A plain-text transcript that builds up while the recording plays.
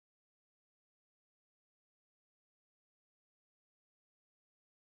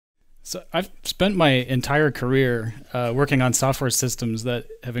So I've spent my entire career working on software systems that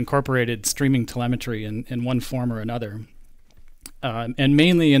have incorporated streaming telemetry in one form or another, and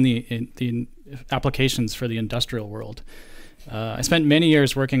mainly in the applications for the industrial world. I spent many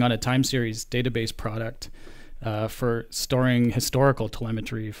years working on a time series database product for storing historical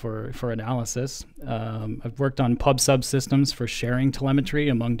telemetry for analysis. I've worked on pub subsystems for sharing telemetry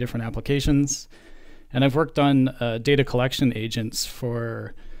among different applications, and I've worked on data collection agents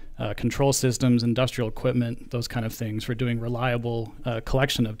for control systems, industrial equipment, those kind of things, for doing reliable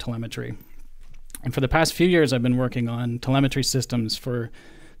collection of telemetry. And for the past few years, I've been working on telemetry systems for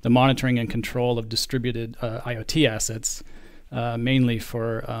the monitoring and control of distributed IoT assets, mainly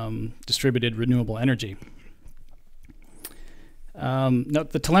for distributed renewable energy. Now,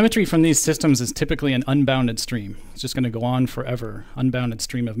 the telemetry from these systems is typically an unbounded stream. It's just going to go on forever, unbounded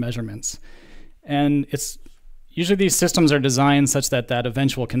stream of measurements. And it's usually these systems are designed such that that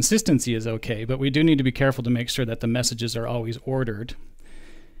eventual consistency is okay, but we do need to be careful to make sure that the messages are always ordered.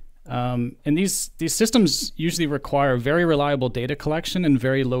 And these systems usually require very reliable data collection and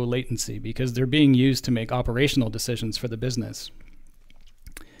very low latency because they're being used to make operational decisions for the business.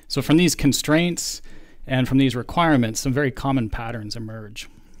 So from these constraints and from these requirements, some very common patterns emerge.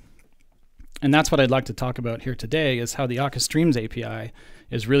 And that's what I'd like to talk about here today, is how the Akka Streams API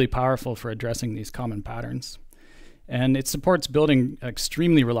is really powerful for addressing these common patterns. And it supports building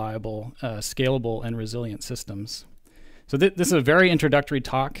extremely reliable, scalable, and resilient systems. So this is a very introductory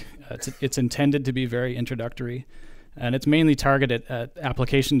talk. It's intended to be very introductory, and it's mainly targeted at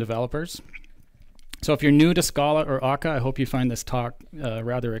application developers. So if you're new to Scala or Akka, I hope you find this talk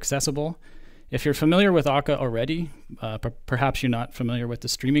rather accessible. If you're familiar with Akka already, perhaps you're not familiar with the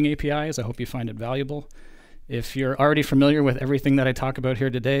streaming APIs, I hope you find it valuable. If you're already familiar with everything that I talk about here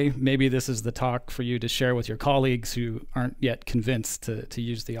today, maybe this is the talk for you to share with your colleagues who aren't yet convinced to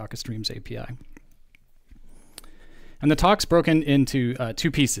use the Akka Streams API. And the talk's broken into two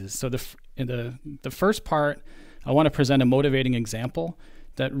pieces. So in the first part, I want to present a motivating example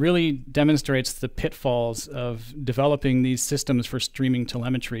that really demonstrates the pitfalls of developing these systems for streaming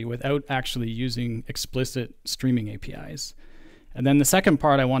telemetry without actually using explicit streaming APIs. And then the second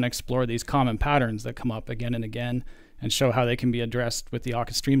part, I want to explore these common patterns that come up again and again and show how they can be addressed with the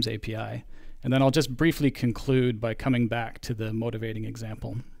Akka Streams API. And then I'll just briefly conclude by coming back to the motivating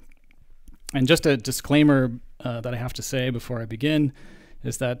example. And just a disclaimer that I have to say before I begin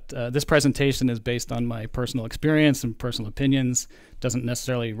is that this presentation is based on my personal experience and personal opinions, doesn't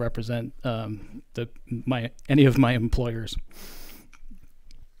necessarily represent any of my employers.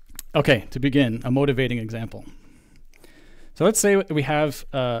 Okay, to begin, a motivating example. So let's say we have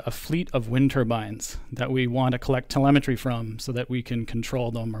a fleet of wind turbines that we want to collect telemetry from so that we can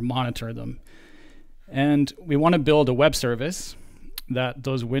control them or monitor them. And we want to build a web service that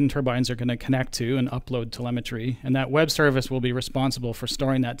those wind turbines are going to connect to and upload telemetry. And that web service will be responsible for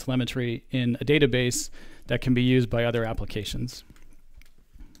storing that telemetry in a database that can be used by other applications.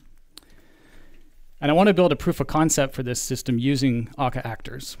 And I want to build a proof of concept for this system using Akka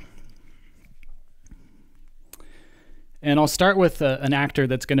actors. And I'll start with an actor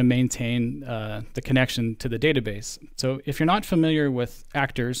that's going to maintain the connection to the database. So if you're not familiar with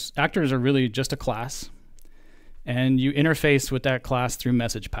actors, actors are really just a class. And you interface with that class through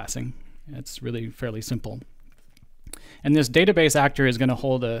message passing. It's really fairly simple. And this database actor is going to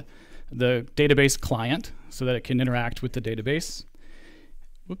hold the database client so that it can interact with the database.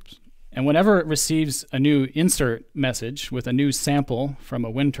 Whoops. And whenever it receives a new insert message with a new sample from a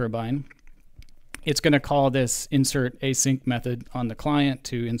wind turbine, it's going to call this insert async method on the client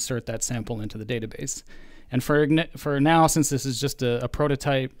to insert that sample into the database. And for now, since this is just a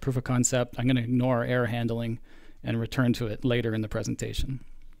prototype proof of concept, I'm going to ignore error handling and return to it later in the presentation.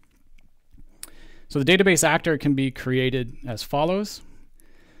 So the database actor can be created as follows.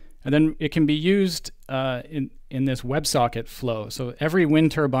 And then it can be used in this WebSocket flow. So every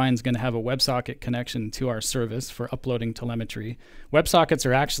wind turbine is going to have a WebSocket connection to our service for uploading telemetry. WebSockets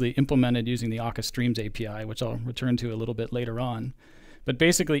are actually implemented using the Akka Streams API, which I'll return to a little bit later on. But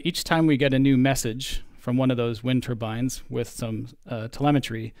basically, each time we get a new message from one of those wind turbines with some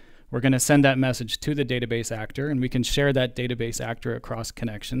telemetry, we're going to send that message to the database actor, and we can share that database actor across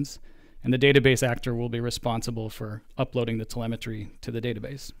connections. And the database actor will be responsible for uploading the telemetry to the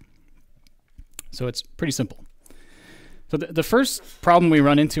database. So it's pretty simple. So the first problem we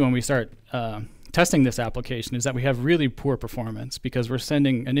run into when we start testing this application is that we have really poor performance because we're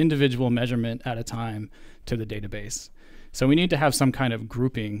sending an individual measurement at a time to the database. So we need to have some kind of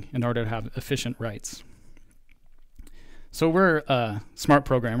grouping in order to have efficient writes. So we're smart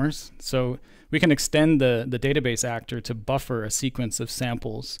programmers, so we can extend the database actor to buffer a sequence of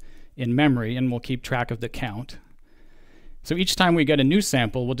samples in memory, and we'll keep track of the count. So each time we get a new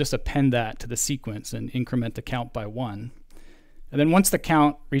sample, we'll just append that to the sequence and increment the count by 1. And then once the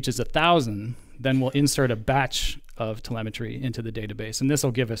count reaches 1,000, then we'll insert a batch of telemetry into the database, and this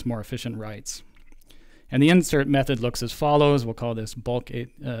will give us more efficient writes. And the insert method looks as follows. We'll call this bulk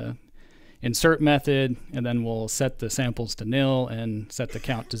insert method, and then we'll set the samples to nil and set the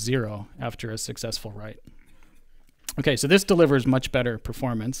count to 0 after a successful write. Okay, so this delivers much better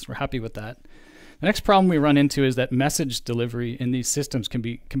performance. We're happy with that. The next problem we run into is that message delivery in these systems can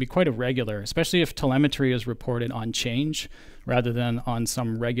be quite irregular, especially if telemetry is reported on change rather than on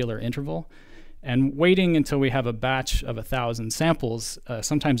some regular interval. And waiting until we have a batch of 1,000 samples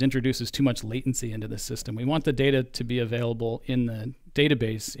sometimes introduces too much latency into the system. We want the data to be available in the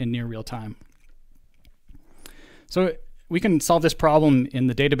database in near real time. So we can solve this problem in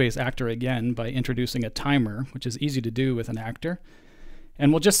the database actor again by introducing a timer, which is easy to do with an actor.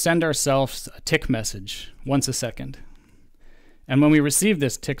 And we'll just send ourselves a tick message once a second. And when we receive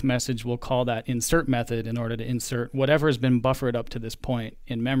this tick message, we'll call that insert method in order to insert whatever has been buffered up to this point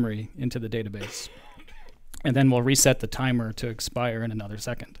in memory into the database. And then we'll reset the timer to expire in another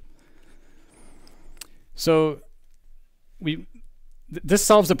second. So this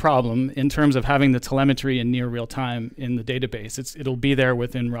solves the problem in terms of having the telemetry in near real time in the database. It'll be there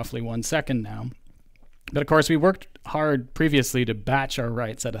within roughly 1 second now. But of course, we worked hard previously to batch our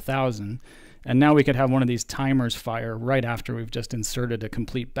writes at 1,000. And now we could have one of these timers fire right after we've just inserted a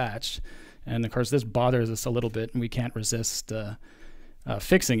complete batch. And of course, this bothers us a little bit, and we can't resist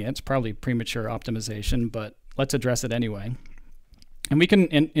fixing it. It's probably premature optimization, but let's address it anyway. And we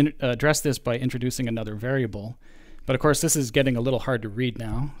can address this by introducing another variable. But of course, this is getting a little hard to read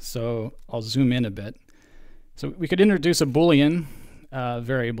now, so I'll zoom in a bit. So we could introduce a Boolean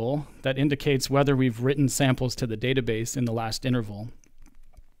variable that indicates whether we've written samples to the database in the last interval.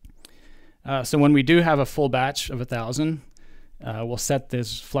 So when we do have a full batch of 1,000, we'll set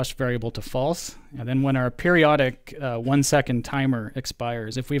this flush variable to false. And then when our periodic 1 second timer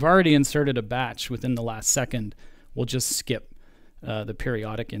expires, if we've already inserted a batch within the last second, we'll just skip the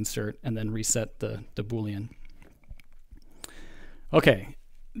periodic insert and then reset the Boolean. Okay,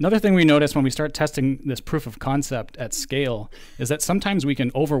 another thing we notice when we start testing this proof of concept at scale is that sometimes we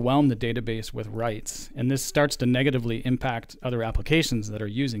can overwhelm the database with writes, and this starts to negatively impact other applications that are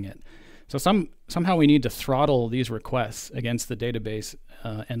using it. So somehow we need to throttle these requests against the database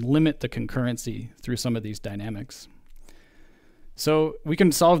and limit the concurrency through some of these dynamics. So we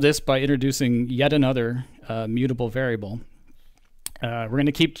can solve this by introducing yet another mutable variable. We're going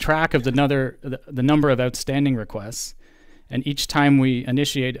to keep track of the number of outstanding requests. And each time we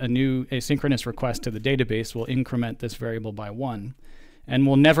initiate a new asynchronous request to the database, we'll increment this variable by 1. And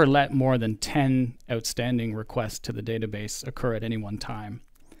we'll never let more than 10 outstanding requests to the database occur at any one time.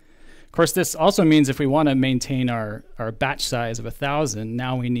 Of course, this also means if we want to maintain our batch size of 1,000,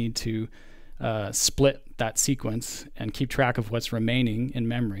 now we need to split that sequence and keep track of what's remaining in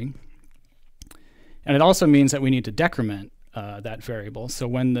memory. And it also means that we need to decrement that variable. So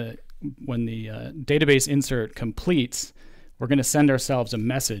when the database insert completes, we're going to send ourselves a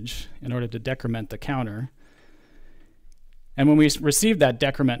message in order to decrement the counter. And when we receive that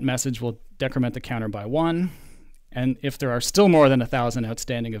decrement message, we'll decrement the counter by 1. And if there are still more than 1,000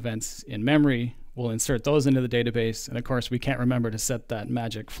 outstanding events in memory, we'll insert those into the database. And of course, we can't remember to set that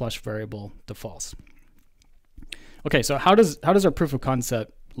magic flush variable to false. Okay, so how does our proof of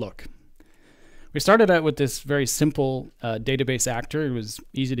concept look? We started out with this very simple database actor. It was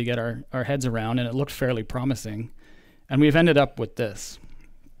easy to get our heads around, and it looked fairly promising. And we've ended up with this.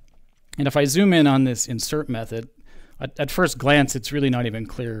 And if I zoom in on this insert method, at first glance, it's really not even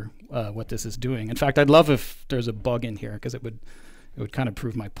clear what this is doing. In fact, I'd love if there's a bug in here, because it would kind of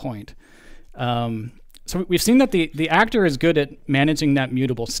prove my point. So we've seen that the actor is good at managing that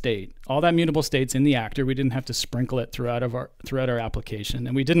mutable state. All that mutable state's in the actor. We didn't have to sprinkle it throughout our application,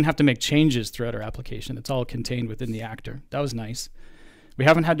 and we didn't have to make changes throughout our application. It's all contained within the actor. That was nice. We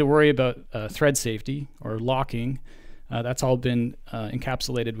haven't had to worry about thread safety or locking. That's all been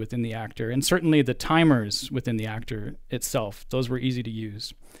encapsulated within the actor. And certainly the timers within the actor itself, those were easy to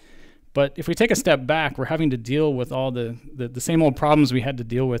use. But if we take a step back, we're having to deal with all the same old problems we had to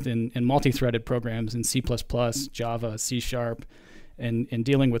deal with in multi-threaded programs in C++, Java, C#, and in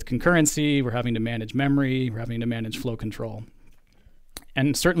dealing with concurrency. We're having to manage memory. We're having to manage flow control.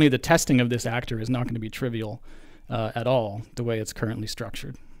 And certainly the testing of this actor is not going to be trivial at all, the way it's currently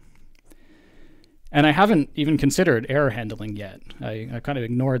structured. And I haven't even considered error handling yet. I kind of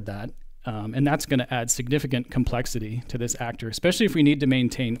ignored that. And that's going to add significant complexity to this actor, especially if we need to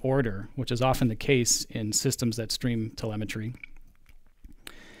maintain order, which is often the case in systems that stream telemetry.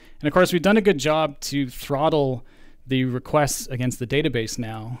 And of course, we've done a good job to throttle the requests against the database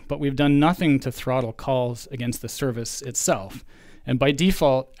now, but we've done nothing to throttle calls against the service itself. And by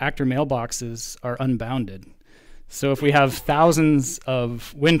default, actor mailboxes are unbounded. So if we have thousands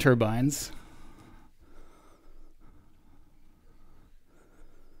of wind turbines,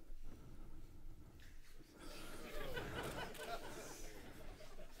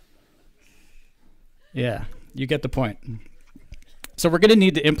 yeah, you get the point. So we're going to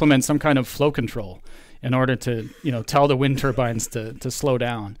need to implement some kind of flow control in order to, tell the wind turbines to slow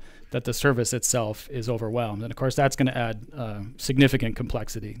down, that the service itself is overwhelmed. And of course, that's going to add significant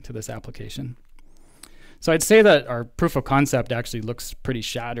complexity to this application. So I'd say that our proof of concept actually looks pretty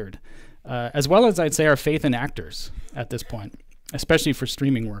shattered, as well as I'd say our faith in actors at this point, especially for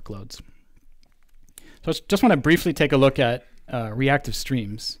streaming workloads. So I just want to briefly take a look at reactive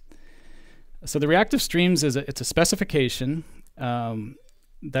streams. So the reactive streams it's a specification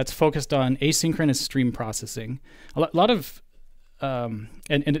that's focused on asynchronous stream processing. A lot of and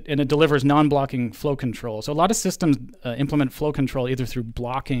it delivers non-blocking flow control. So a lot of systems implement flow control either through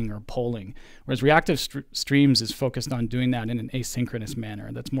blocking or polling, whereas reactive streams is focused on doing that in an asynchronous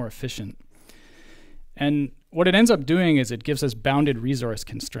manner that's more efficient. And what it ends up doing is it gives us bounded resource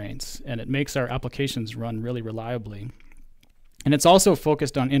constraints, and it makes our applications run really reliably. And it's also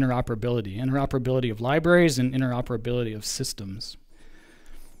focused on interoperability of libraries and interoperability of systems.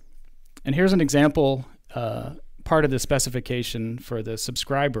 And here's an example part of the specification for the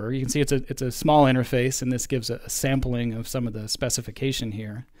subscriber. You can see it's a small interface, and this gives a sampling of some of the specification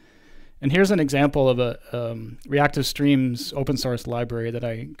here. And here's an example of a reactive streams open source library that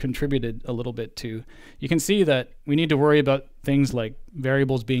I contributed a little bit to. You can see that we need to worry about things like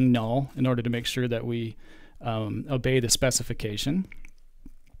variables being null in order to make sure that we obey the specification.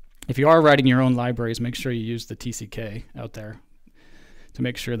 If you are writing your own libraries, make sure you use the TCK out there to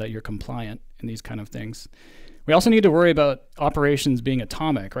make sure that you're compliant in these kind of things. We also need to worry about operations being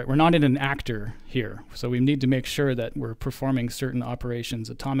atomic, right? We're not in an actor here, so we need to make sure that we're performing certain operations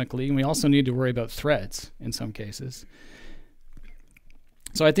atomically, and we also need to worry about threads in some cases.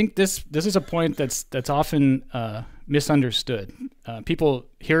 So I think this is a point that's often misunderstood. People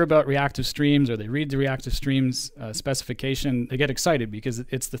hear about reactive streams, or they read the reactive streams specification, they get excited because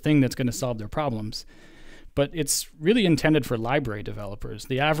it's the thing that's going to solve their problems. But it's really intended for library developers.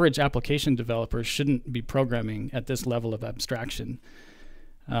 The average application developer shouldn't be programming at this level of abstraction.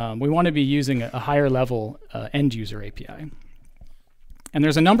 We want to be using a higher level end user API. And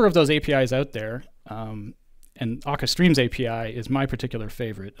there's a number of those APIs out there. And Akka Streams API is my particular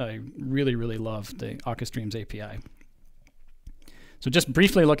favorite. I really, really love the Akka Streams API. So just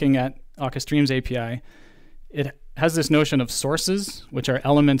briefly looking at Akka Streams API, it has this notion of sources, which are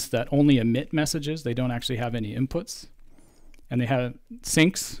elements that only emit messages. They don't actually have any inputs. And they have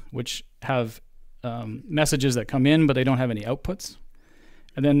sinks, which have messages that come in, but they don't have any outputs.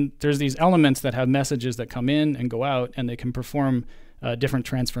 And then there's these elements that have messages that come in and go out, and they can perform different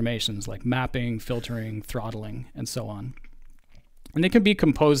transformations like mapping, filtering, throttling, and so on. And they can be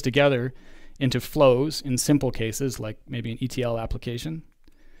composed together into flows in simple cases, like maybe an ETL application.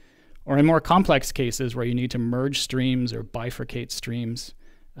 Or in more complex cases where you need to merge streams or bifurcate streams,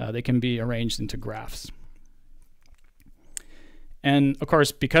 they can be arranged into graphs. And of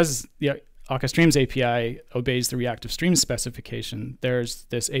course, because the Akka Streams API obeys the reactive streams specification, there's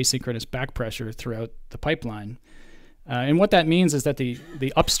this asynchronous backpressure throughout the pipeline. And what that means is that the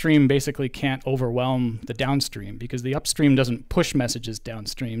upstream basically can't overwhelm the downstream, because the upstream doesn't push messages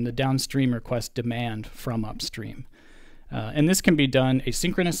downstream. The downstream requests demand from upstream. And this can be done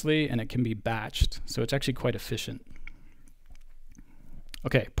asynchronously, and it can be batched. So it's actually quite efficient.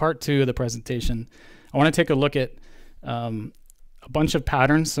 Okay, part 2 of the presentation. I want to take a look at a bunch of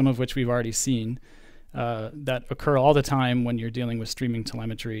patterns, some of which we've already seen, that occur all the time when you're dealing with streaming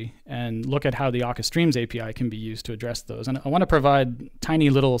telemetry, and look at how the Akka Streams API can be used to address those. And I want to provide tiny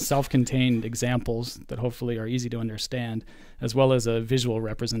little self-contained examples that hopefully are easy to understand, as well as a visual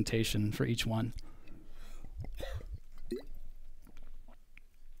representation for each one.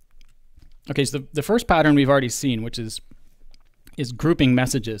 Okay, so the first pattern we've already seen, which is grouping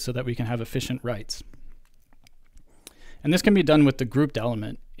messages so that we can have efficient writes. And this can be done with the grouped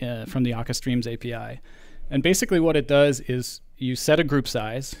element from the Akka Streams API. And basically what it does is you set a group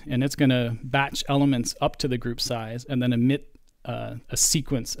size, and it's going to batch elements up to the group size and then emit a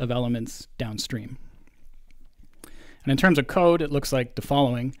sequence of elements downstream. And in terms of code, it looks like the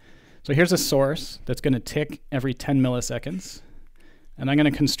following. So here's a source that's going to tick every 10 milliseconds. And I'm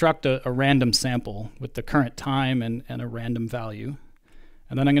going to construct a random sample with the current time and a random value.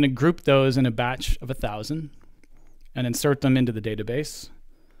 And then I'm going to group those in a batch of 1,000 and insert them into the database.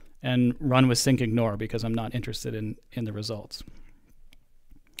 and run with sync ignore because I'm not interested in the results.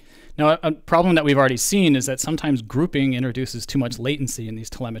 Now, a problem that we've already seen is that sometimes grouping introduces too much latency in these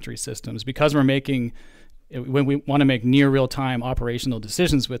telemetry systems. Because we're making, when we want to make near real-time operational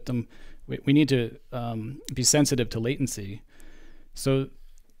decisions with them, we need to be sensitive to latency. So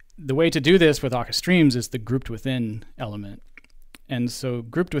the way to do this with Akka streams is the grouped within element. And so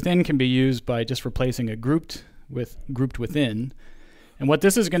grouped within can be used by just replacing a grouped with grouped within. And what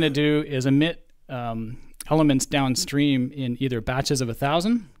this is going to do is emit elements downstream in either batches of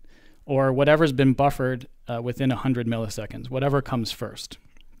 1,000 or whatever's been buffered within 100 milliseconds, whatever comes first.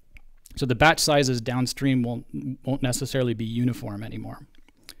 So the batch sizes downstream won't necessarily be uniform anymore,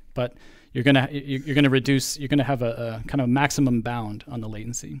 but you're gonna have a kind of maximum bound on the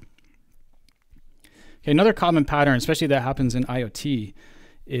latency. Okay, another common pattern, especially that happens in IoT,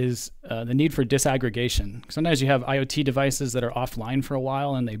 is the need for disaggregation. Sometimes you have IoT devices that are offline for a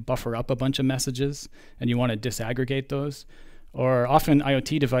while and they buffer up a bunch of messages and you want to disaggregate those. Or often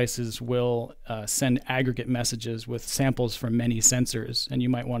IoT devices will send aggregate messages with samples from many sensors, and you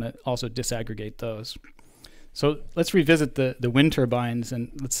might want to also disaggregate those. So let's revisit the wind turbines,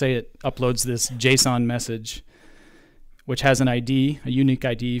 and let's say it uploads this JSON message, which has an ID, a unique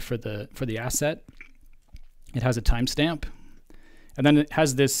ID for the asset. It has a timestamp, and then it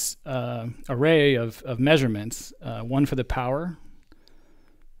has this array of measurements, one for the power,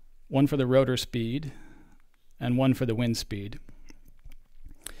 one for the rotor speed, and one for the wind speed.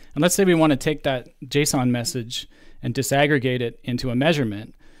 And let's say we want to take that JSON message and disaggregate it into a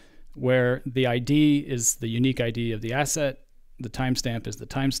measurement where the ID is the unique ID of the asset, the timestamp is the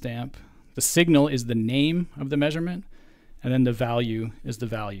timestamp, the signal is the name of the measurement, and then the value is the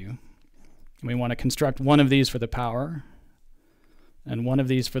value. And we want to construct one of these for the power, and one of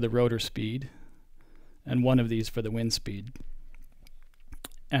these for the rotor speed, and one of these for the wind speed.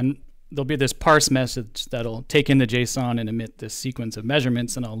 And there'll be this parse message that'll take in the JSON and emit this sequence of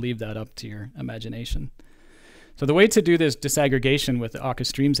measurements, and I'll leave that up to your imagination. So the way to do this disaggregation with the Akka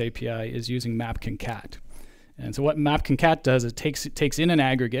Streams API is using map concat. And so what map concat does is it takes in an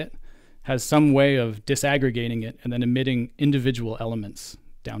aggregate, has some way of disaggregating it, and then emitting individual elements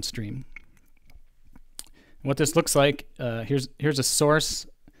downstream. And what this looks like, here's a source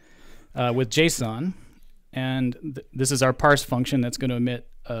with JSON, and this is our parse function that's going to emit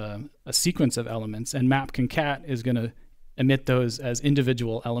a sequence of elements, and map concat is going to emit those as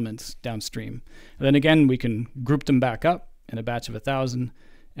individual elements downstream. And then again, we can group them back up in a batch of 1,000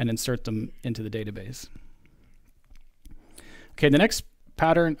 and insert them into the database. Okay, the next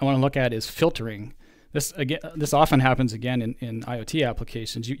pattern I want to look at is filtering. This often happens again in IoT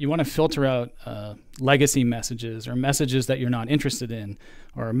applications. You want to filter out legacy messages or messages that you're not interested in,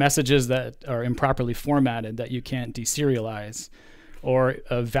 or messages that are improperly formatted that you can't deserialize, or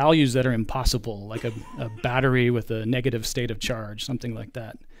values that are impossible, like a battery with a negative state of charge, something like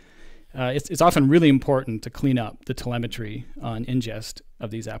that. It's often really important to clean up the telemetry on ingest of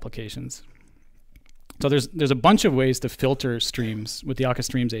these applications. So there's a bunch of ways to filter streams with the Akka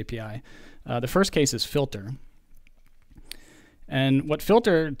Streams API. The first case is filter. And what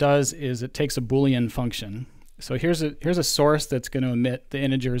filter does is it takes a Boolean function. So here's a source that's going to emit the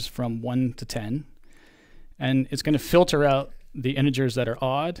integers from 1 to 10. And it's going to filter out the integers that are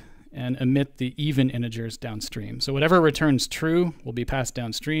odd and emit the even integers downstream. So whatever returns true will be passed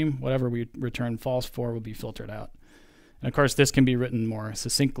downstream. Whatever we return false for will be filtered out. And of course, this can be written more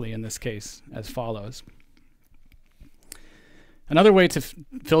succinctly in this case as follows. Another way to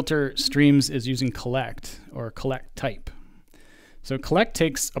filter streams is using collect or collect type. So collect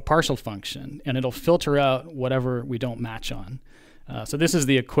takes a partial function, and it'll filter out whatever we don't match on. So this is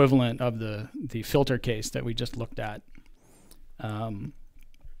the equivalent of the filter case that we just looked at.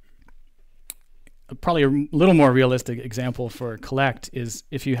 Probably a little more realistic example for collect is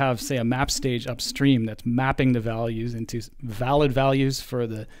if you have, say, a map stage upstream that's mapping the values into valid values for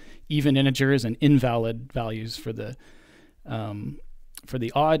the even integers and invalid values for the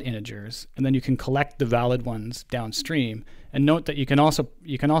odd integers, and then you can collect the valid ones downstream. And note that you can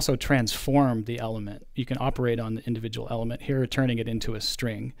also transform the element. You can operate on the individual element here, turning it into a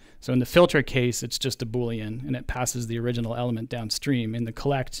string. So in the filter case, it's just a Boolean, and it passes the original element downstream. In the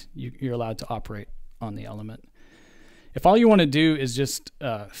collect, you're allowed to operate on the element. If all you want to do is just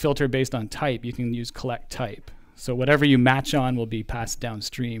filter based on type, you can use collect type. So whatever you match on will be passed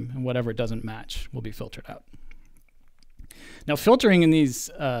downstream, and whatever doesn't match will be filtered out. Now, filtering in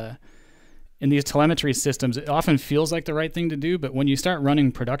these telemetry systems, it often feels like the right thing to do, but when you start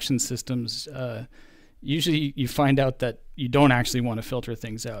running production systems, usually you find out that you don't actually want to filter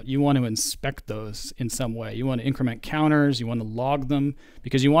things out. You want to inspect those in some way. You want to increment counters, you want to log them,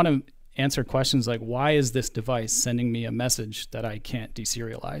 because you want to answer questions like, why is this device sending me a message that I can't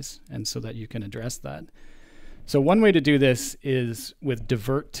deserialize? And so that you can address that. So one way to do this is with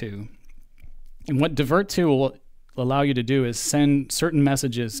divert to. And what divert to will allow you to do is send certain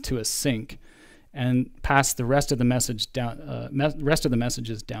messages to a sink and pass the rest of the message down, rest of the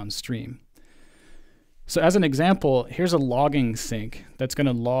messages downstream. So as an example, here's a logging sink that's going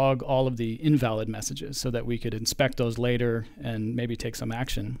to log all of the invalid messages so that we could inspect those later and maybe take some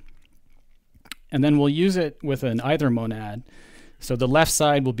action. And then we'll use it with an either monad. So the left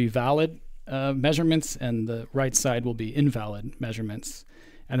side will be valid measurements and the right side will be invalid measurements.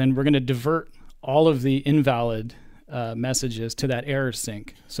 And then we're going to divert all of the invalid messages to that error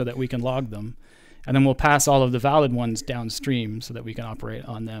sink so that we can log them. And then we'll pass all of the valid ones downstream so that we can operate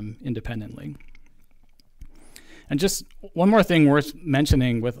on them independently. And just one more thing worth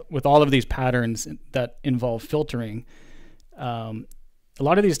mentioning with all of these patterns that involve filtering, a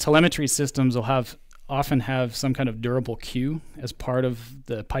lot of these telemetry systems will often have some kind of durable queue as part of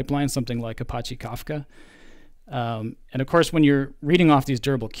the pipeline, something like Apache Kafka. And of course, when you're reading off these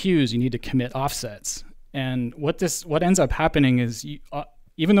durable queues, you need to commit offsets. And what ends up happening is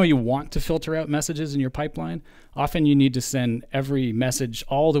even though you want to filter out messages in your pipeline, often you need to send every message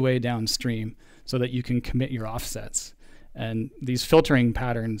all the way downstream so that you can commit your offsets. And these filtering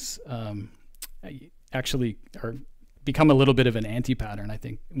patterns actually become a little bit of an anti-pattern, I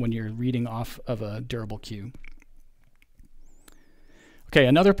think, when you're reading off of a durable queue. Okay,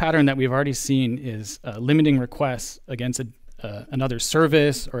 another pattern that we've already seen is limiting requests against another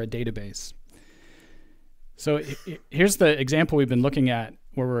service or a database. So here's the example we've been looking at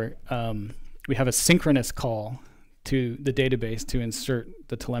where we have a synchronous call to the database to insert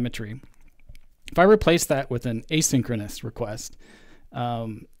the telemetry. If I replace that with an asynchronous request,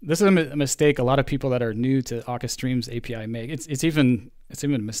 this is a mistake a lot of people that are new to Akka Streams API make. It's even a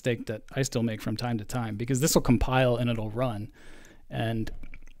mistake that I still make from time to time, because this will compile and it'll run. And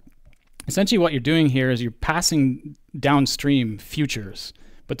essentially what you're doing here is you're passing downstream futures,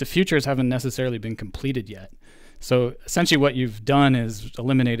 but the futures haven't necessarily been completed yet. So essentially what you've done is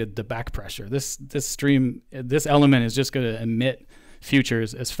eliminated the back pressure. This element is just going to emit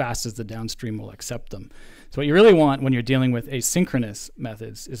futures as fast as the downstream will accept them. So what you really want when you're dealing with asynchronous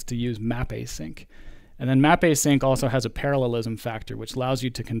methods is to use map async. And then map async also has a parallelism factor, which allows you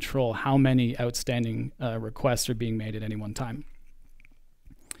to control how many outstanding requests are being made at any one time.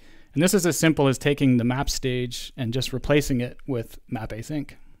 And this is as simple as taking the map stage and just replacing it with map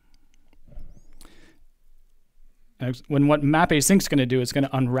async. When what map async is going to do, it's going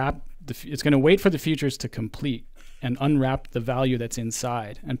to unwrap it's going to wait for the futures to complete and unwrap the value that's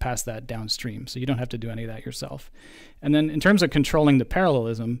inside and pass that downstream. So you don't have to do any of that yourself. And then in terms of controlling the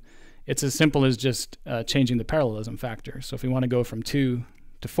parallelism, it's as simple as just changing the parallelism factor. So if we want to go from 2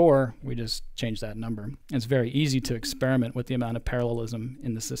 to 4, we just change that number. And it's very easy to experiment with the amount of parallelism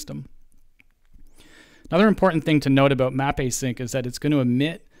in the system. Another important thing to note about map async is that it's going to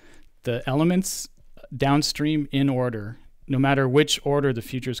emit the elements downstream in order, no matter which order the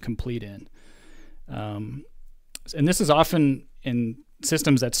futures complete in. And this is often in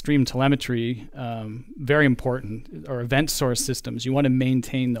systems that stream telemetry very important, or event source systems. You want to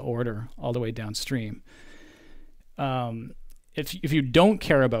maintain the order all the way downstream. If you don't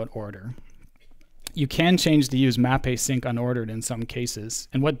care about order, you can change to use map async unordered in some cases.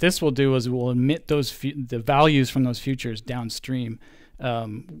 And what this will do is it will emit the values from those futures downstream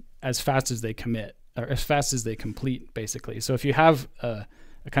as fast as they commit, or as fast as they complete, basically. So if you have a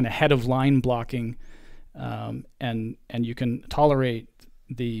kind of head of line blocking, and you can tolerate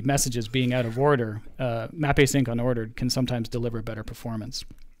the messages being out of order, map async unordered can sometimes deliver better performance.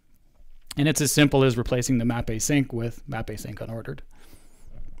 And it's as simple as replacing the map async with map async unordered.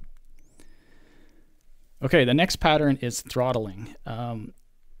 Okay, the next pattern is throttling.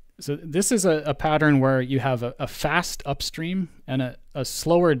 So this is a pattern where you have a fast upstream and a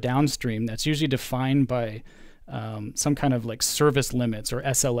slower downstream that's usually defined by some kind of like service limits or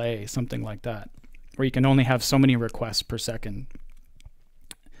SLA, something like that, where you can only have so many requests per second.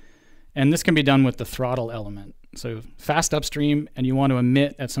 And this can be done with the throttle element. So fast upstream, and you want to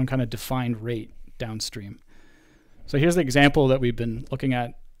emit at some kind of defined rate downstream. So here's the example that we've been looking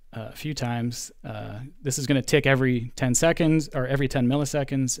at a few times. This is going to tick every 10 seconds or every 10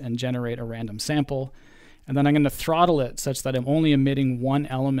 milliseconds and generate a random sample. And then I'm going to throttle it such that I'm only emitting one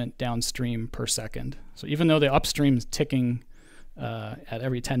element downstream per second. So even though the upstream is ticking at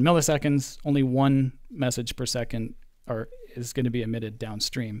every 10 milliseconds, only one message per second is going to be emitted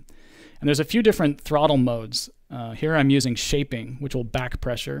downstream. And there's a few different throttle modes. Here I'm using shaping, which will back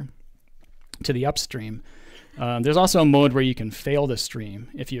pressure to the upstream. There's also a mode where you can fail the stream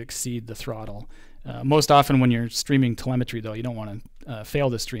if you exceed the throttle. Most often when you're streaming telemetry, though, you don't want to fail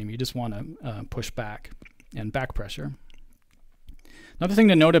the stream. You just want to push back and back pressure. Another thing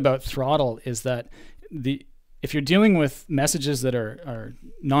to note about throttle is that if you're dealing with messages that are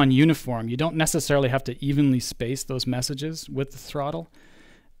non-uniform, you don't necessarily have to evenly space those messages with the throttle.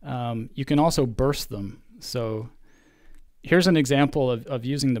 You can also burst them. So here's an example of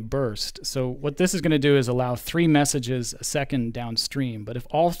using the burst. So what this is going to do is allow 3 messages a second downstream. But if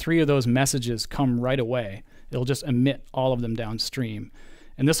all 3 of those messages come right away, it'll just emit all of them downstream.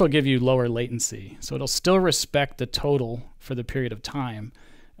 And this will give you lower latency. So it'll still respect the total for the period of time,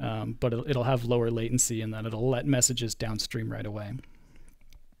 but it'll have lower latency in that it'll let messages downstream right away.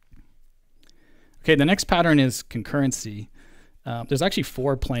 Okay, the next pattern is concurrency. There's actually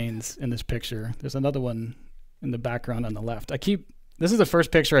 4 planes in this picture. There's another one in the background on the left. This is the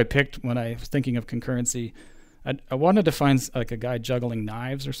first picture I picked when I was thinking of concurrency. I wanted to find like a guy juggling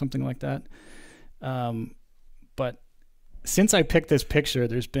knives or something like that. But since I picked this picture,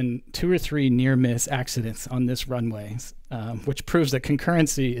 there's been 2 or 3 near-miss accidents on this runway, which proves that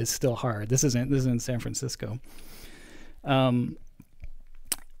concurrency is still hard. This is in San Francisco.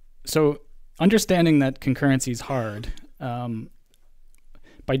 So understanding that concurrency is hard,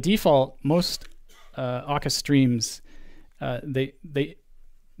 by default, most Akka streams, they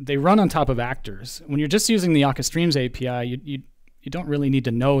run on top of actors. When you're just using the Akka Streams API, you don't really need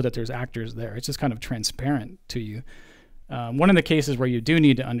to know that there's actors there. It's just kind of transparent to you. One of the cases where you do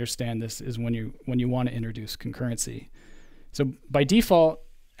need to understand this is when you want to introduce concurrency. So by default,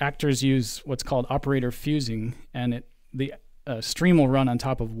 actors use what's called operator fusing, and the stream will run on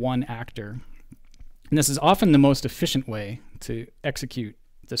top of one actor. And this is often the most efficient way to execute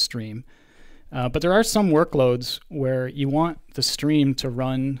the stream. But there are some workloads where you want the stream to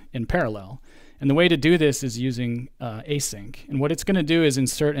run in parallel. And the way to do this is using async. And what it's going to do is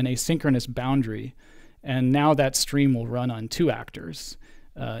insert an asynchronous boundary. And now that stream will run on 2 actors,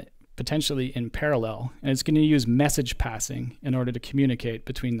 potentially in parallel. And it's going to use message passing in order to communicate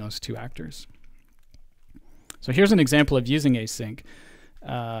between those 2 actors. So here's an example of using async.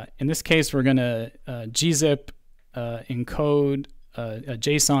 In this case, we're going to gzip encode a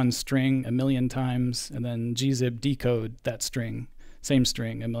JSON string 1,000,000 times, and then gzip decode that same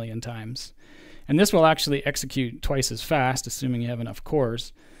string 1,000,000 times. And this will actually execute twice as fast, assuming you have enough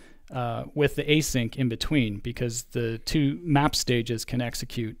cores, with the async in between, because the 2 map stages can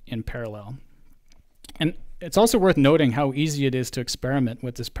execute in parallel. And it's also worth noting how easy it is to experiment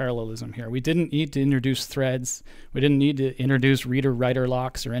with this parallelism here. We didn't need to introduce threads. We didn't need to introduce reader-writer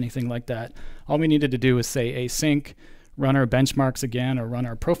locks or anything like that. All we needed to do was say async, run our benchmarks again, or run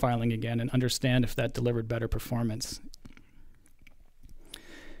our profiling again, and understand if that delivered better performance.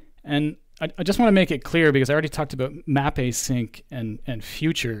 And I just want to make it clear, because I already talked about map async and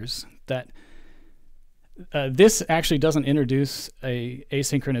futures, that this actually doesn't introduce a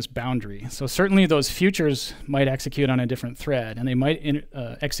asynchronous boundary. So certainly those futures might execute on a different thread, and they might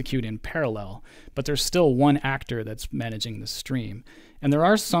execute in parallel, but there's still one actor that's managing the stream. And there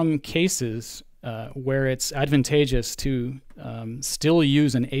are some cases where it's advantageous to still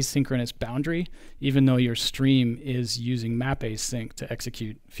use an asynchronous boundary, even though your stream is using map async to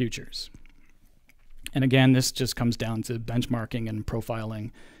execute futures. And again, this just comes down to benchmarking and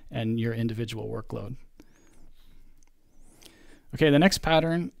profiling and your individual workload. Okay, the next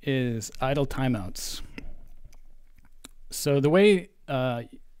pattern is idle timeouts. So the way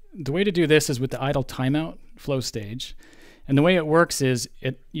to do this is with the idle timeout flow stage. And the way it works is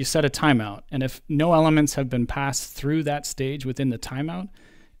you set a timeout, and if no elements have been passed through that stage within the timeout,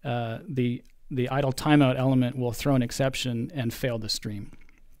 the idle timeout element will throw an exception and fail the stream.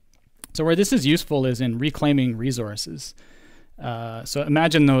 So where this is useful is in reclaiming resources. So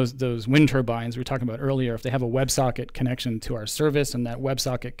imagine those wind turbines we were talking about earlier. If they have a WebSocket connection to our service and that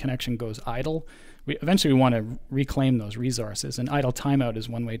WebSocket connection goes idle, we eventually want to reclaim those resources, and idle timeout is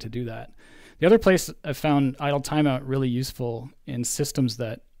one way to do that. The other place I found idle timeout really useful in systems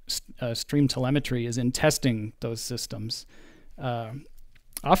that stream telemetry is in testing those systems.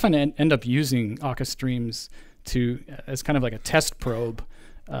 Often end up using Akka streams as kind of like a test probe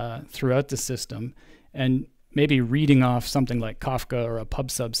throughout the system, and maybe reading off something like Kafka or a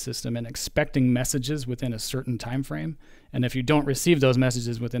PubSub system and expecting messages within a certain time frame. And if you don't receive those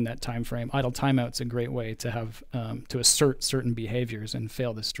messages within that time frame, idle timeout's a great way to have to assert certain behaviors and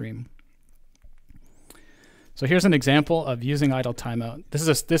fail the stream. So here's an example of using idle timeout.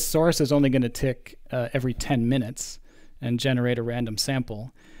 This source is only going to tick every 10 minutes and generate a random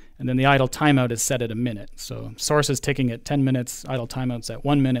sample. And then the idle timeout is set at a minute. So source is ticking at 10 minutes, idle timeout's at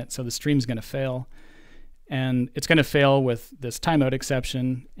 1 minute, so the stream's going to fail. And it's going to fail with this timeout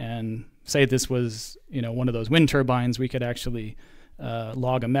exception. And say this was, one of those wind turbines, we could actually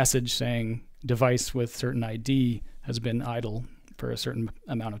log a message saying device with certain ID has been idle for a certain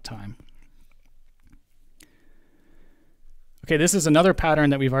amount of time. Okay, this is another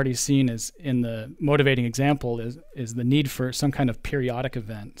pattern that we've already seen is in the motivating example is the need for some kind of periodic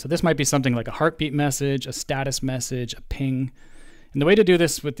event. So this might be something like a heartbeat message, a status message, a ping. And the way to do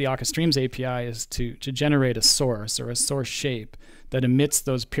this with the Akka Streams API is to generate a source or a source shape that emits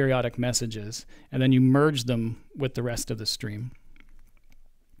those periodic messages, and then you merge them with the rest of the stream.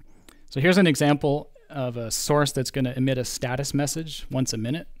 So here's an example of a source that's going to emit a status message once a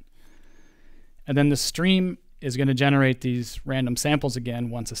minute. And then the stream is going to generate these random samples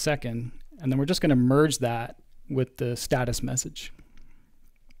again once a second, and then we're just going to merge that with the status message.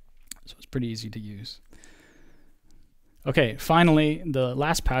 So it's pretty easy to use. Okay, finally, the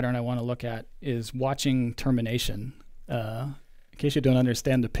last pattern I want to look at is watching termination. In case you don't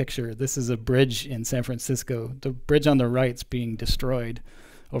understand the picture, this is a bridge in San Francisco. The bridge on the right is being destroyed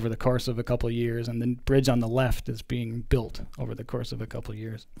over the course of a couple of years, and the bridge on the left is being built over the course of a couple of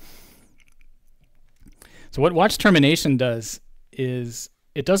years. So what watch termination does is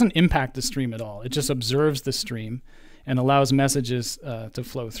it doesn't impact the stream at all. It just observes the stream and allows messages to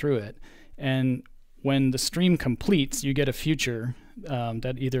flow through it. And when the stream completes, you get a future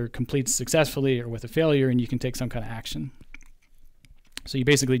that either completes successfully or with a failure, and you can take some kind of action. So you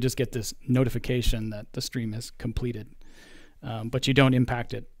basically just get this notification that the stream is completed, but you don't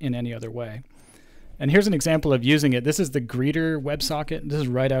impact it in any other way. And here's an example of using it. This is the greeter WebSocket. This is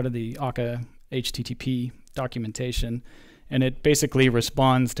right out of the Akka HTTP documentation, and it basically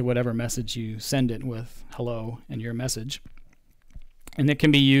responds to whatever message you send it with hello and your message. And it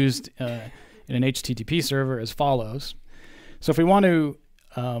can be used in an HTTP server as follows. So if we want to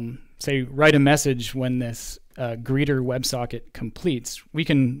say write a message when this greeter WebSocket completes, we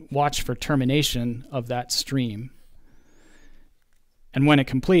can watch for termination of that stream. And when it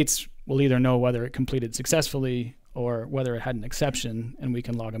completes, we'll either know whether it completed successfully or whether it had an exception, and we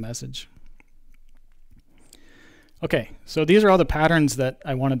can log a message. Okay, so these are all the patterns that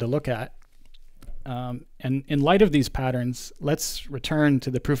I wanted to look at. And in light of these patterns, let's return to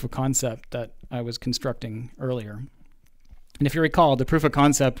the proof of concept that I was constructing earlier. And if you recall, the proof of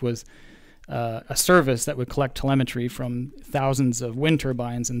concept was a service that would collect telemetry from thousands of wind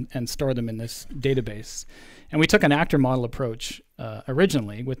turbines and store them in this database. And we took an actor model approach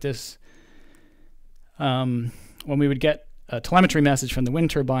originally with this. When we would get a telemetry message from the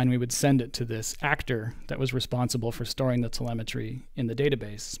wind turbine, we would send it to this actor that was responsible for storing the telemetry in the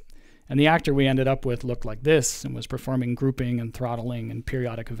database. And the actor we ended up with looked like this and was performing grouping and throttling and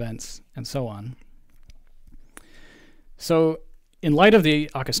periodic events and so on. So in light of the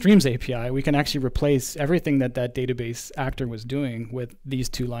Akka Streams API, we can actually replace everything that that database actor was doing with these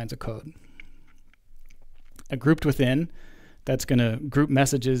two lines of code. A grouped within that's going to group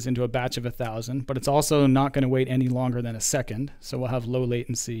messages into a batch of 1,000, but it's also not going to wait any longer than a second. So we'll have low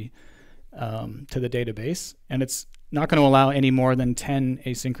latency to the database, and it's not going to allow any more than 10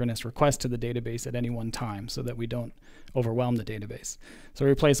 asynchronous requests to the database at any one time so that we don't overwhelm the database. So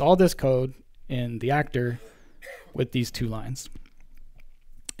we replace all this code in the actor with these two lines.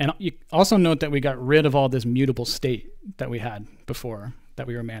 And you also note that we got rid of all this mutable state that we had before that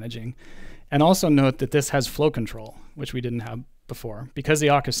we were managing. And also note that this has flow control, which we didn't have before. Because the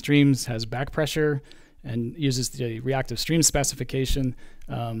Akka Streams has back pressure and uses the reactive stream specification,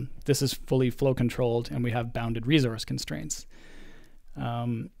 this is fully flow controlled, and we have bounded resource constraints.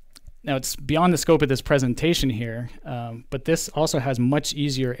 Now it's beyond the scope of this presentation here, but this also has much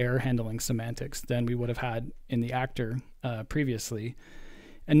easier error handling semantics than we would have had in the actor previously.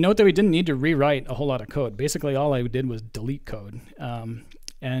 And note that we didn't need to rewrite a whole lot of code. Basically all I did was delete code.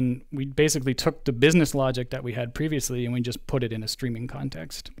 And we basically took the business logic that we had previously and we just put it in a streaming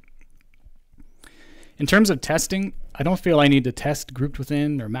context. In terms of testing, I don't feel I need to test grouped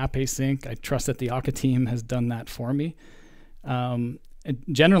within or map async. I trust that the Akka team has done that for me.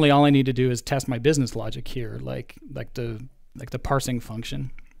 Generally, all I need to do is test my business logic here, like the parsing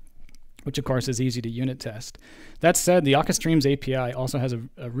function, which of course is easy to unit test. That said, the Akka Streams API also has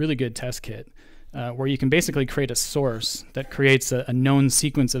a really good test kit. Where you can basically create a source that creates a known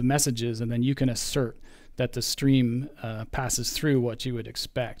sequence of messages, and then you can assert that the stream passes through what you would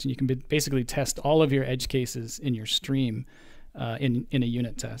expect. And you can basically test all of your edge cases in your stream in a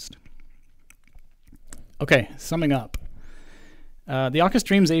unit test. Okay, summing up. The Akka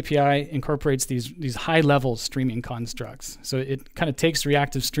Streams API incorporates these high-level streaming constructs. So it kind of takes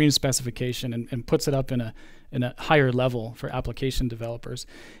reactive stream specification and puts it up in a higher level for application developers.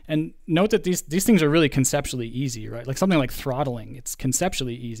 And note that these things are really conceptually easy, right? Like something like throttling, it's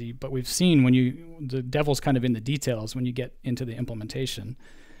conceptually easy, but we've seen the devil's kind of in the details when you get into the implementation.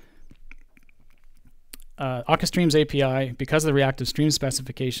 Akka Streams API, because of the reactive stream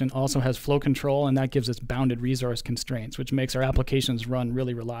specification, also has flow control, and that gives us bounded resource constraints, which makes our applications run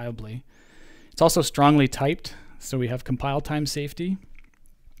really reliably. It's also strongly typed, so we have compile time safety.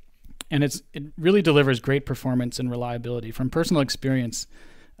 And it really delivers great performance and reliability. From personal experience,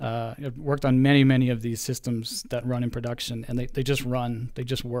 I've worked on many of these systems that run in production, and they just run, they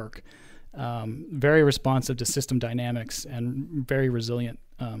just work. Very responsive to system dynamics and very resilient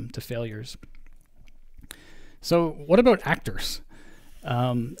to failures. So what about actors?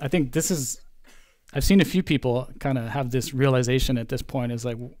 I think I've seen a few people kind of have this realization at this point is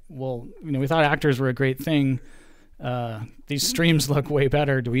like, well, we thought actors were a great thing. These streams look way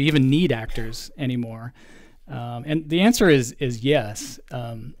better. Do we even need actors anymore? And the answer is yes.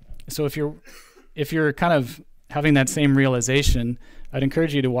 So if you're kind of having that same realization, I'd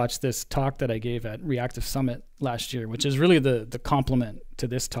encourage you to watch this talk that I gave at Reactive Summit last year, which is really the complement to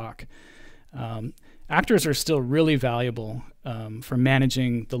this talk. Actors are still really valuable for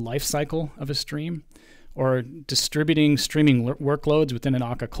managing the life cycle of a stream or distributing streaming workloads within an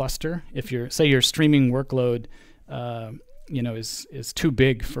Akka cluster. If say your streaming workload is too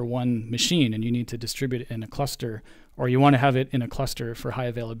big for one machine and you need to distribute it in a cluster, or you want to have it in a cluster for high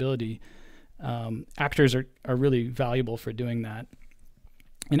availability, actors are really valuable for doing that.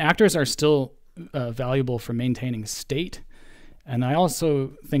 And actors are still valuable for maintaining state. And I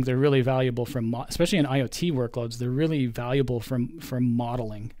also think they're really valuable especially in IoT workloads, they're really valuable for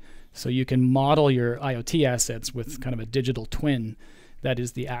modeling. So you can model your IoT assets with kind of a digital twin that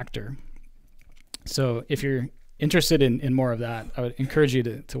is the actor. So if you're interested in more of that, I would encourage you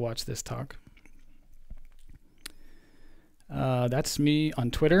to watch this talk. That's me on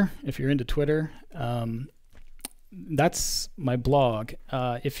Twitter, if you're into Twitter. That's my blog.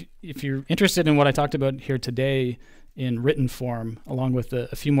 If you're interested in what I talked about here today in written form, along with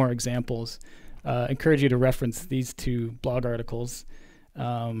a few more examples, I encourage you to reference these two blog articles.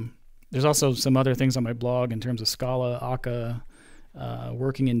 There's also some other things on my blog in terms of Scala, Akka,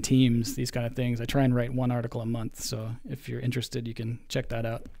 working in teams, these kind of things. I try and write one article a month, so if you're interested, you can check that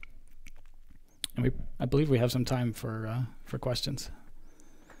out. And I believe we have some time for questions.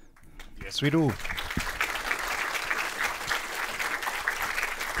 Yes, we do.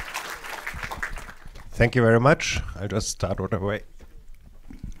 Thank you very much. I'll just start right away.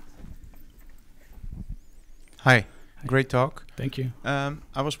 Hi, great talk. Thank you.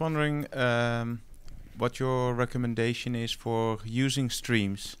 I was wondering what your recommendation is for using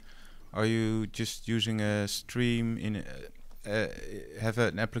streams. Are you just using a stream have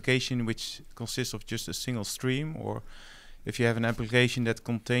an application which consists of just a single stream, or if you have an application that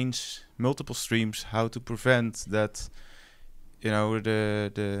contains multiple streams, how to prevent that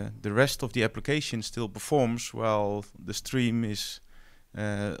the rest of the application still performs while the stream is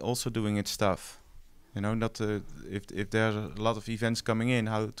also doing its stuff. Not if there's a lot of events coming in,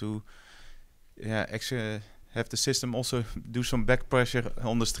 how to actually have the system also do some back pressure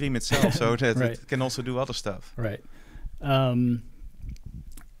on the stream itself so that right. It can also do other stuff. Right.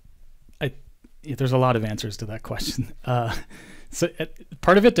 There's a lot of answers to that question. So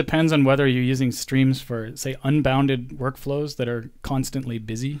part of it depends on whether you're using streams for, say, unbounded workflows that are constantly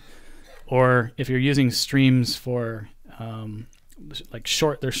busy, or if you're using streams for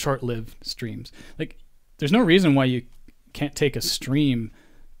they're short-lived streams. Like, there's no reason why you can't take a streaming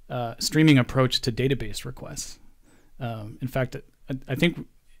approach to database requests. In fact, I think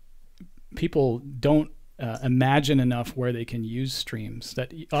people don't imagine enough where they can use streams.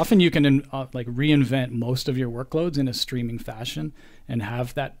 That often you can reinvent most of your workloads in a streaming fashion and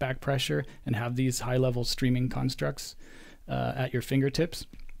have that back pressure and have these high-level streaming constructs at your fingertips.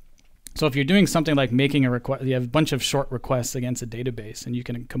 So if you're doing something like making a request, you have a bunch of short requests against a database, and you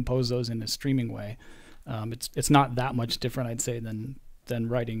can compose those in a streaming way. It's not that much different, I'd say, than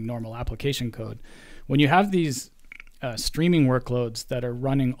writing normal application code. When you have these streaming workloads that are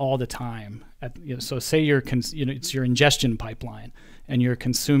running all the time, so say it's your ingestion pipeline, and you're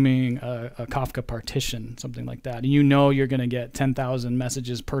consuming a Kafka partition, something like that, and you're going to get 10,000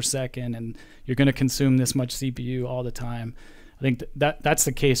 messages per second, and you're going to consume this much CPU all the time. I think that's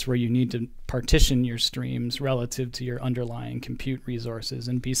the case where you need to partition your streams relative to your underlying compute resources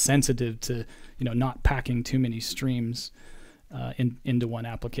and be sensitive to not packing too many streams into one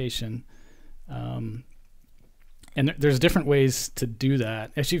application. And there's different ways to do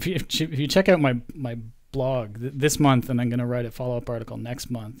that. Actually, if you check out my blog this month, and I'm going to write a follow-up article next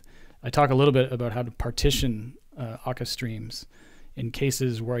month, I talk a little bit about how to partition Akka streams in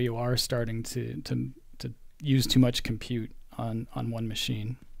cases where you are starting to use too much compute on one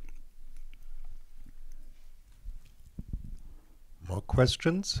machine. More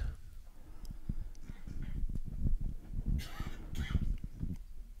questions?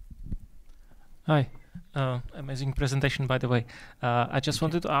 Hi. Amazing presentation, by the way. I just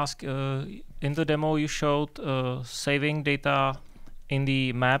wanted to ask, in the demo you showed saving data in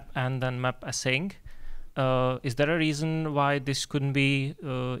the map and then map async. Is there a reason why this couldn't be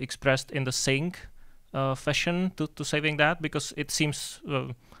expressed in the sync fashion to saving that? Because it seems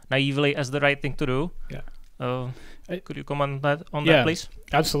naively as the right thing to do. Yeah. Could you comment on that, please?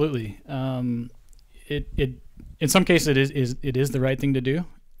 Absolutely. It in some cases it is the right thing to do,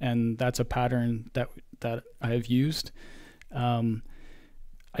 and that's a pattern that I have used. I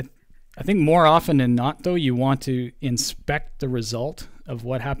think more often than not, though, you want to inspect the result of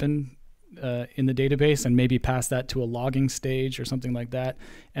what happened in the database and maybe pass that to a logging stage or something like that.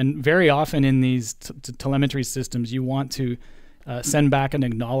 And very often in these telemetry systems, you want to send back an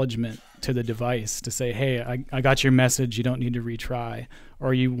acknowledgement to the device to say, hey, I got your message, you don't need to retry.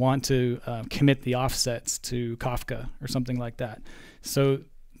 Or you want to commit the offsets to Kafka or something like that. So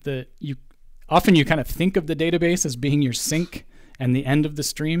often you kind of think of the database as being your sink and the end of the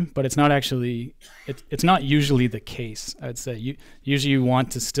stream, but it's not actually, it's not usually the case, I'd say. Usually you want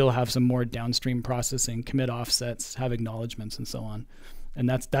to still have some more downstream processing, commit offsets, have acknowledgements and so on. And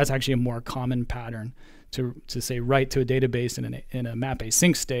that's actually a more common pattern to say write to a database in a map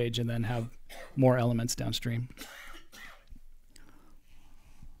async stage and then have more elements downstream.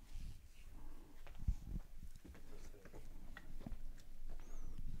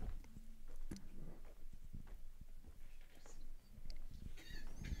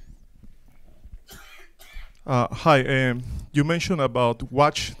 Hi, you mentioned about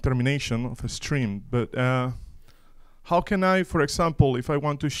watch termination of a stream, but how can I, for example, if I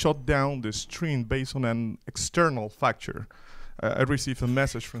want to shut down the stream based on an external factor, I receive a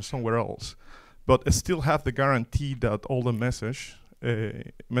message from somewhere else, but I still have the guarantee that all the messages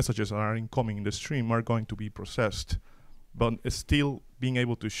that are incoming in the stream are going to be processed, but still being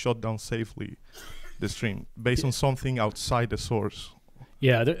able to shut down safely the stream based on something outside the source?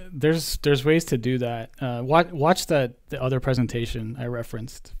 Yeah, there's ways to do that. Watch the other presentation I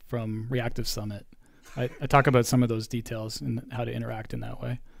referenced from Reactive Summit. I talk about some of those details and how to interact in that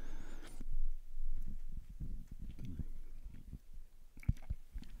way.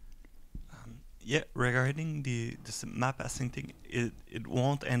 Yeah, regarding this map async thing, it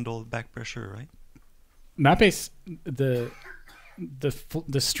won't handle back pressure, right? The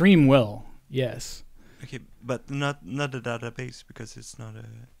stream will, yes. Okay, but not the database, because it's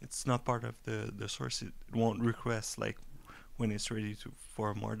not part of the source. It won't request like when it's ready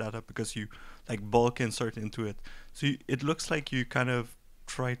for more data, because you like bulk insert into it. So it looks like you kind of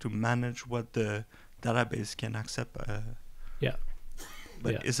try to manage what the database can accept. Yeah.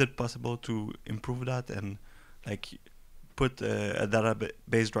 But yeah. Is it possible to improve that and like put a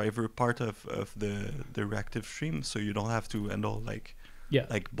database driver part of the reactive stream, so you don't have to handle like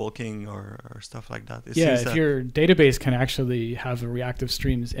bulking or stuff like that? If your database can actually have a reactive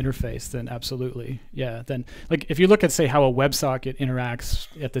streams interface, then absolutely. Yeah, then like if you look at, say, how a WebSocket interacts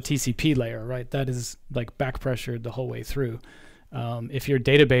at the TCP layer, right? That is like back pressured the whole way through. If your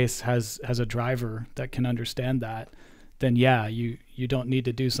database has a driver that can understand that, then yeah, you don't need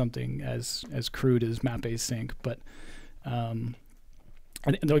to do something as crude as map async. But and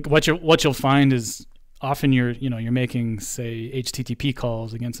what you'll find is often you're making, say, HTTP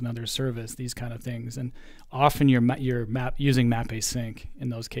calls against another service, these kind of things, and often you're using map async in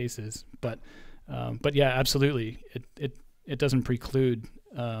those cases. But yeah, absolutely, it doesn't preclude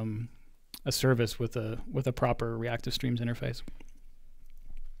a service with a proper reactive streams interface.